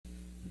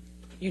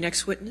Your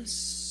next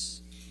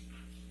witness.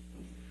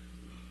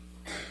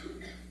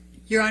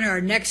 Your Honor,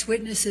 our next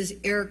witness is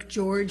Eric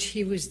George.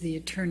 He was the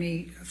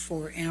attorney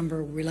for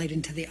Amber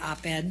relating to the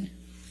op-ed.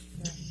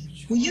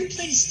 Will you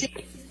please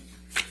state?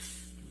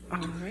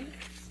 All right.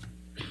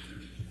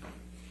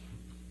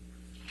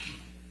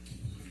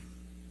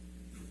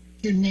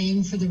 Your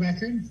name for the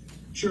record?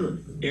 Sure.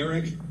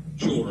 Eric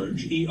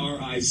George,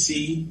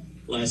 E-R-I-C.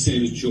 Last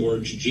name is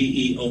George,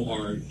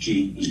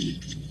 G-E-O-R-G-E.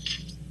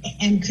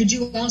 And could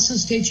you also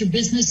state your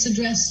business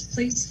address,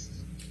 please?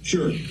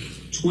 Sure.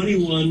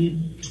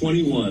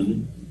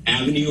 2121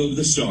 Avenue of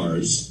the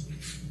Stars,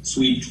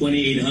 Suite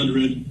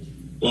 2800,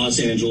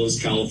 Los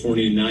Angeles,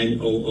 California,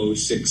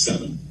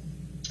 90067.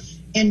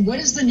 And what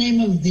is the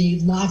name of the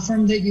law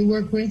firm that you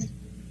work with?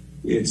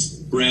 It's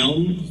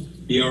Brown,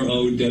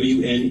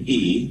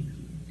 B-R-O-W-N-E,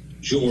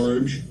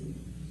 George,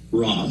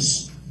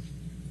 Ross,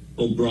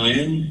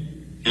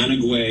 O'Brien,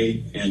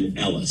 Anagway, and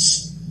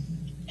Ellis.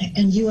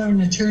 And you are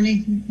an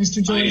attorney,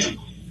 Mr. George?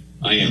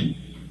 I am.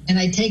 And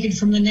I take it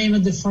from the name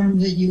of the firm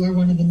that you are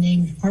one of the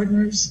named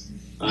partners?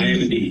 I am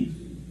indeed.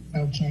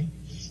 Okay.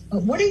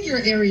 What are your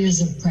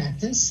areas of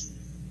practice?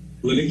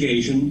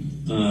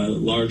 Litigation,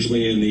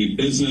 largely in the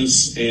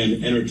business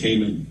and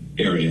entertainment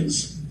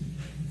areas.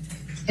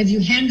 Have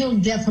you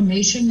handled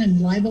defamation and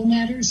libel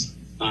matters?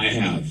 I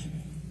have.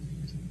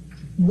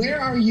 Where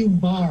are you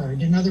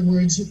barred? In other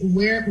words,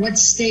 what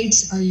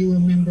states are you a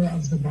member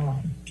of the bar?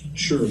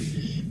 Sure.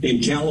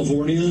 In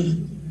California,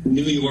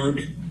 New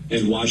York,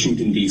 and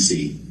Washington,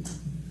 D.C.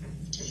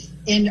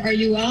 And are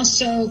you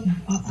also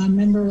a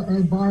member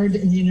or barred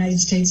in the United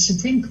States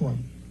Supreme Court?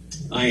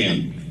 I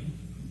am.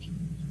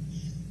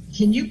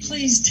 Can you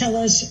please tell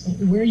us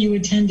where you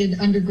attended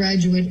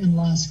undergraduate and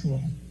law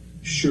school?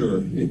 Sure.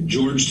 At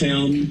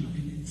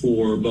Georgetown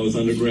for both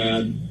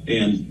undergrad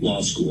and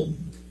law school.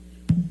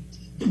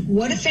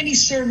 What, if any,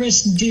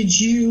 service did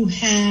you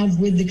have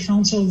with the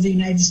Council of the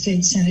United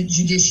States Senate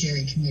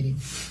Judiciary Committee?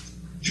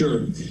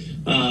 Sure.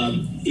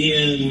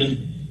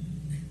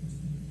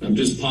 I'm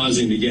just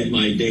pausing to get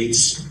my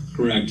dates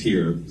correct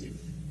here.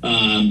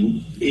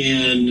 In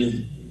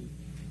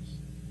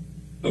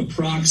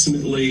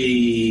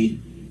approximately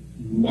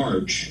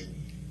March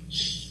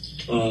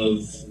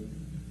of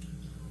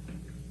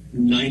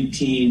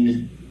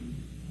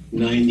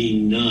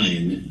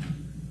 1999,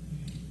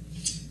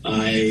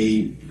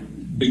 I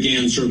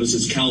began service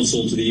as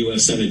counsel to the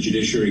U.S. Senate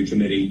Judiciary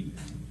Committee,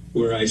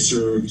 where I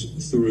served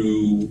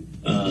through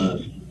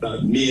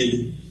about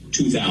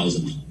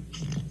mid-2000.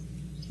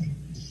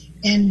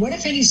 And what,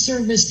 if any,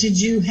 service did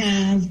you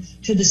have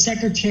to the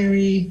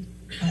Secretary,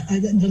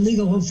 the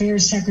Legal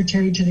Affairs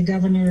Secretary to the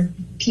Governor,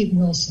 Pete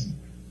Wilson?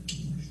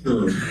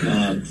 Sure.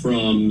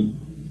 From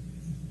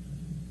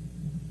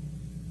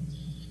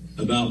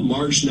about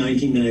March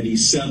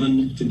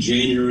 1997 to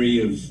January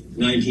of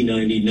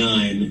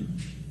 1999,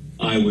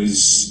 I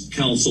was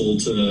counsel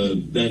to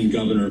then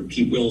Governor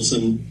Pete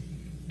Wilson,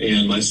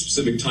 and my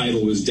specific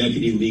title was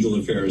Deputy Legal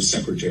Affairs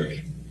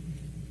Secretary.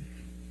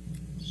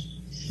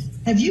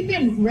 Have you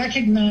been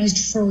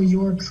recognized for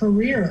your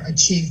career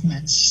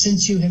achievements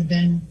since you have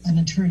been an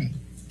attorney?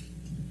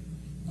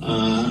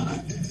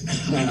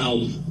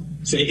 I'll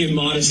say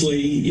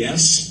immodestly,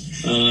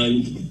 yes,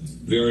 in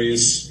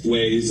various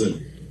ways that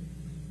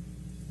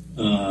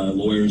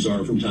lawyers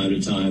are from time to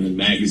time in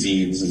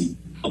magazines and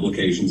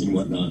publications and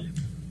whatnot.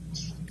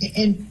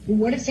 And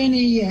what, if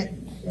any,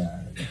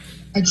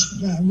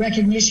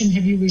 recognition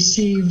have you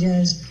received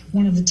as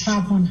one of the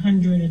top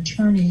 100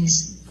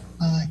 attorneys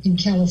in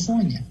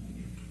California?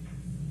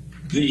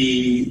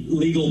 The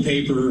legal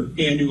paper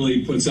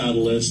annually puts out a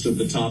list of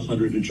the top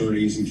 100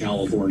 attorneys in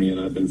California, and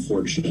I've been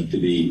fortunate to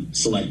be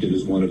selected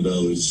as one of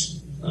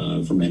those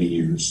for many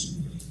years.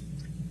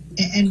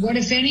 And what,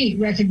 if any,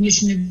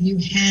 recognition have you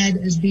had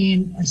as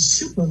being a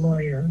super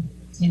lawyer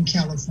in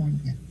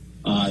California?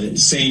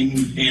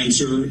 Same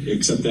answer,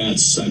 except I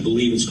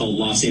believe it's called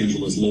Los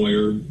Angeles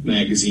Lawyer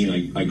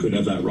magazine. I could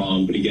have that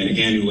wrong, but again,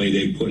 annually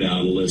they put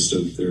out a list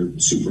of their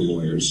super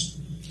lawyers.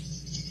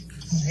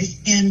 All right.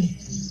 And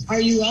are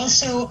you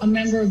also a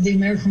member of the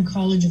American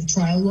College of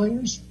Trial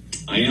Lawyers?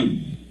 I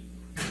am.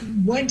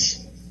 What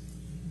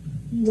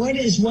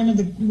is one of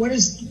the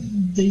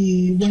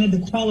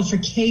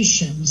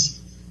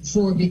qualifications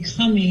for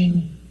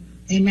becoming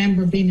a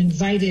member, being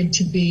invited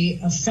to be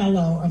a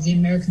fellow of the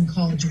American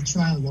College of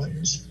Trial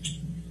Lawyers?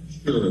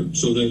 Sure.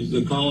 So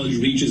the college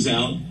reaches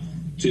out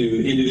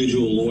to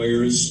individual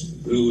lawyers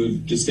who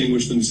have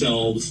distinguished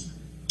themselves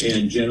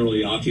and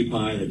generally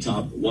occupy the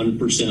top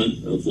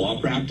 1% of law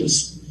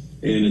practice.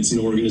 And it's an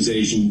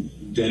organization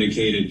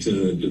dedicated to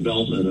the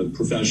development of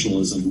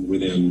professionalism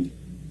within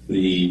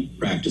the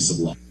practice of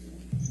law.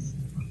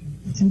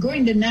 I'm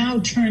going to now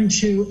turn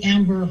to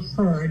Amber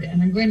Heard,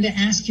 and I'm going to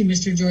ask you,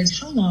 Mr. George,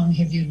 how long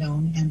have you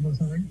known Amber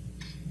Heard?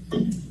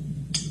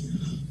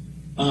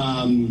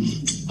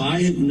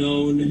 I have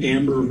known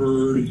Amber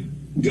Heard,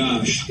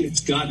 gosh,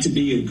 it's got to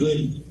be a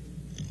good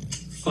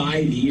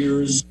 5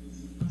 years.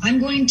 I'm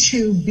going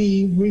to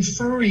be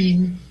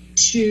referring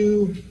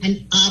to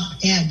an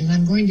op-ed, and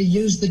I'm going to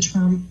use the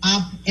term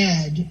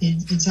op-ed.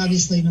 It's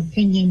obviously an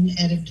opinion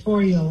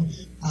editorial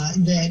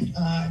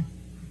that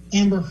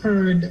Amber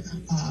Heard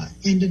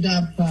ended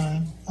up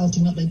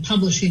ultimately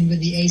publishing with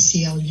the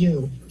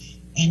ACLU.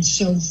 And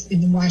so in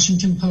the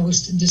Washington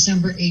Post,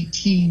 December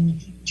 18,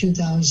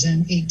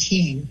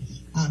 2018.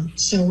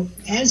 So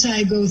as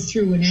I go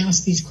through and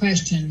ask these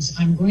questions,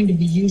 I'm going to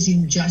be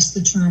using just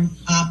the term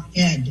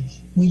op-ed.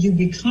 Will you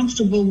be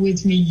comfortable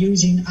with me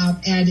using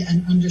op-ed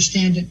and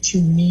understand it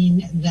to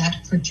mean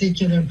that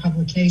particular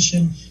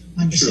publication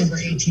on December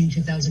 18,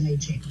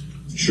 2018?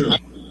 Sure.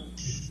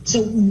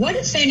 So what,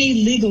 if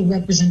any, legal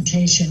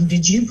representation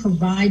did you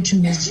provide to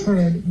Ms.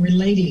 Heard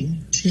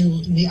relating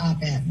to the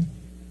op-ed?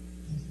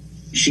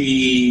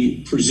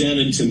 She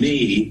presented to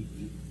me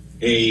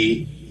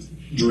a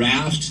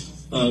draft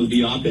of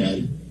the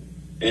op-ed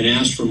and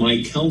asked for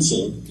my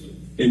counsel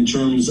in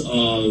terms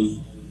of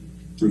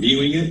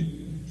reviewing it,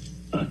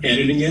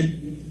 editing it,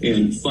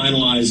 and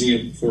finalizing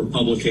it for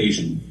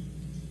publication.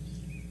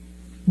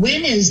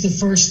 When is the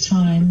first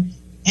time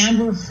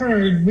Amber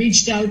Heard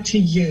reached out to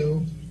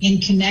you in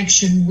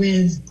connection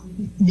with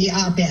the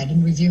op-ed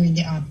and reviewing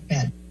the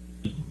op-ed?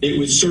 It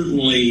was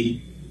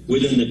certainly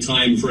within the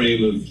time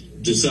frame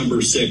of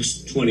December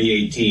 6,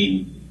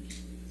 2018.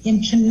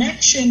 In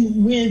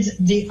connection with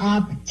the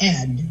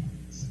op-ed,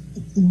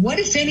 what,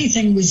 if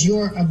anything, was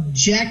your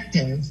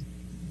objective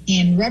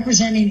in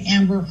representing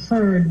Amber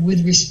Heard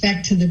with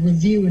respect to the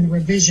review and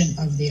revision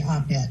of the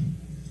op-ed?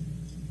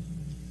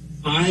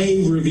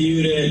 I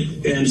reviewed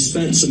it and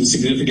spent some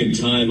significant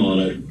time on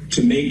it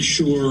to make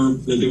sure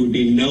that there would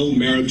be no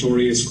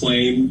meritorious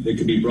claim that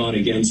could be brought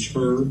against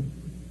her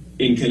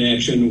in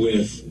connection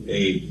with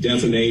a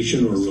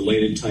defamation or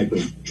related type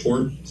of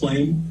tort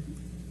claim.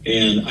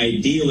 And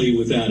ideally,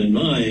 with that in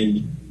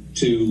mind,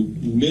 to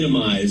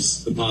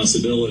minimize the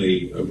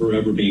possibility of her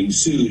ever being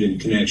sued in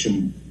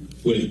connection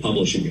with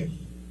publishing it.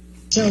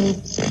 So,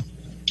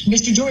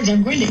 Mr. George,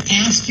 I'm going to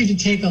ask you to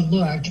take a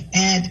look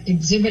at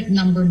exhibit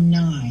number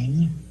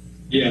 9.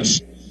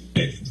 Yes.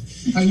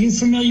 Are you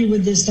familiar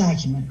with this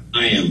document?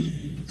 I am.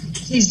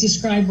 Please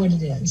describe what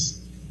it is.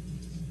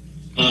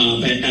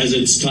 As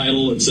its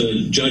title, it's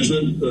a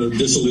judgment of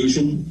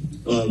dissolution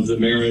of the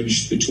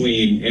marriage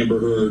between Amber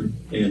Heard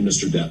and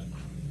Mr. Depp.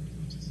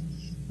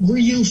 Were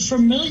you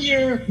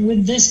familiar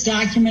with this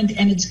document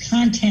and its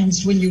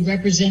contents when you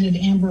represented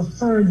Amber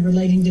Heard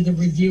relating to the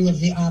review of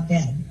the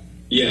op-ed?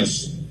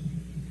 Yes.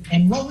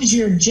 And what was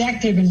your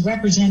objective in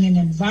representing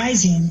and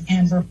advising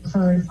Amber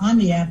Heard on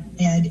the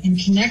op-ed in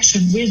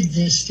connection with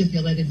this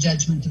stipulated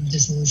judgment of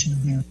dissolution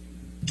of marriage?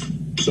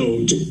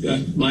 So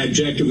my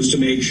objective was to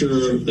make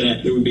sure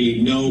that there would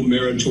be no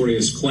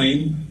meritorious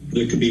claim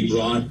that could be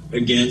brought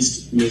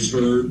against Ms.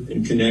 Heard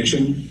in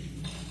connection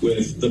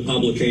with the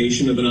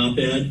publication of an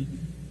op-ed,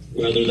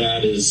 whether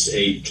that is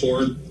a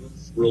tort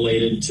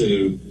related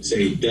to,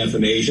 say,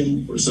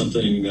 defamation or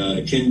something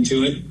akin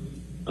to it,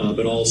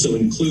 but also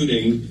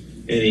including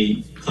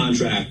any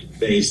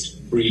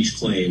contract-based breach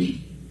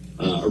claim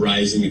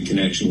arising in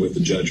connection with the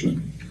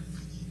judgment.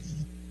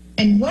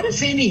 And what,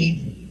 if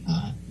any,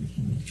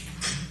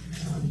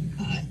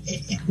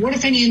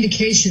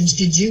 indications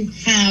did you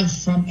have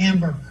from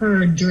Amber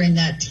Heard during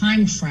that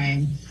time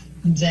frame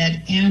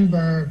that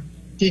Amber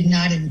did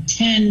not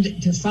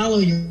intend to follow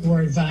your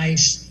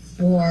advice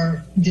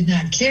or did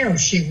not care if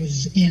she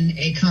was in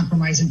a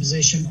compromising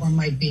position or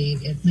might be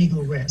at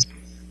legal risk?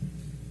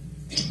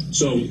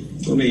 So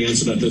let me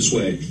answer that this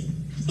way.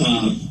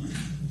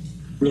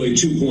 Really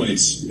 2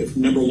 points.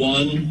 Number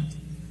one,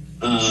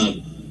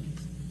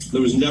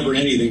 there was never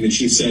anything that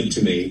she said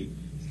to me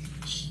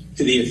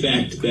to the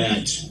effect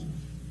that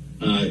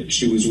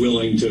she was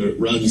willing to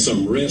run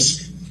some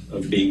risk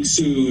of being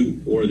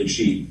sued or that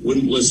she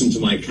wouldn't listen to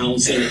my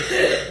counsel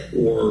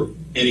or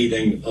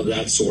anything of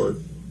that sort.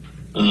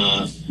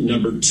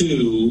 Number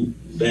two,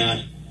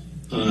 that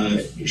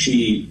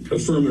she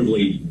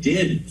affirmatively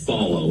did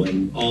follow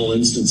in all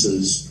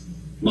instances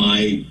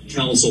my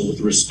counsel with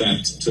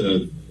respect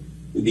to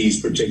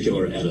these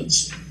particular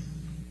edits.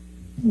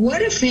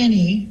 What, if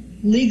any,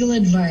 legal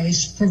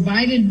advice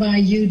provided by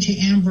you to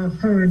Amber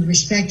Heard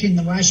respecting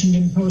the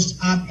Washington Post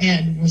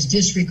op-ed was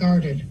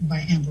disregarded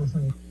by Amber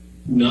Heard?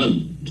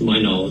 None, to my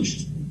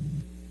knowledge.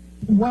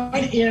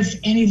 What, if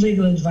any,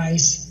 legal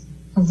advice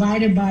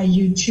provided by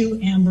you to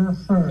Amber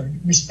Heard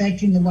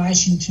respecting the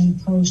Washington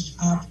Post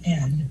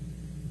op-ed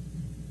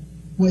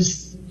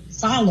was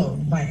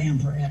followed by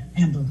Amber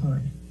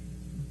Heard?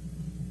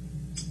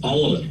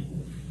 All of it.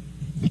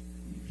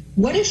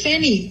 What, if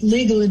any,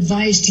 legal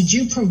advice did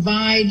you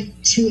provide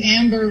to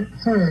Amber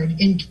Heard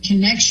in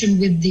connection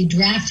with the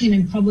drafting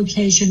and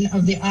publication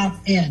of the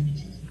op-ed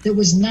that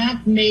was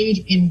not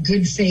made in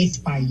good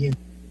faith by you?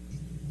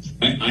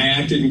 I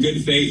acted in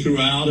good faith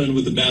throughout and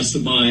with the best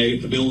of my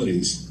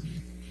abilities.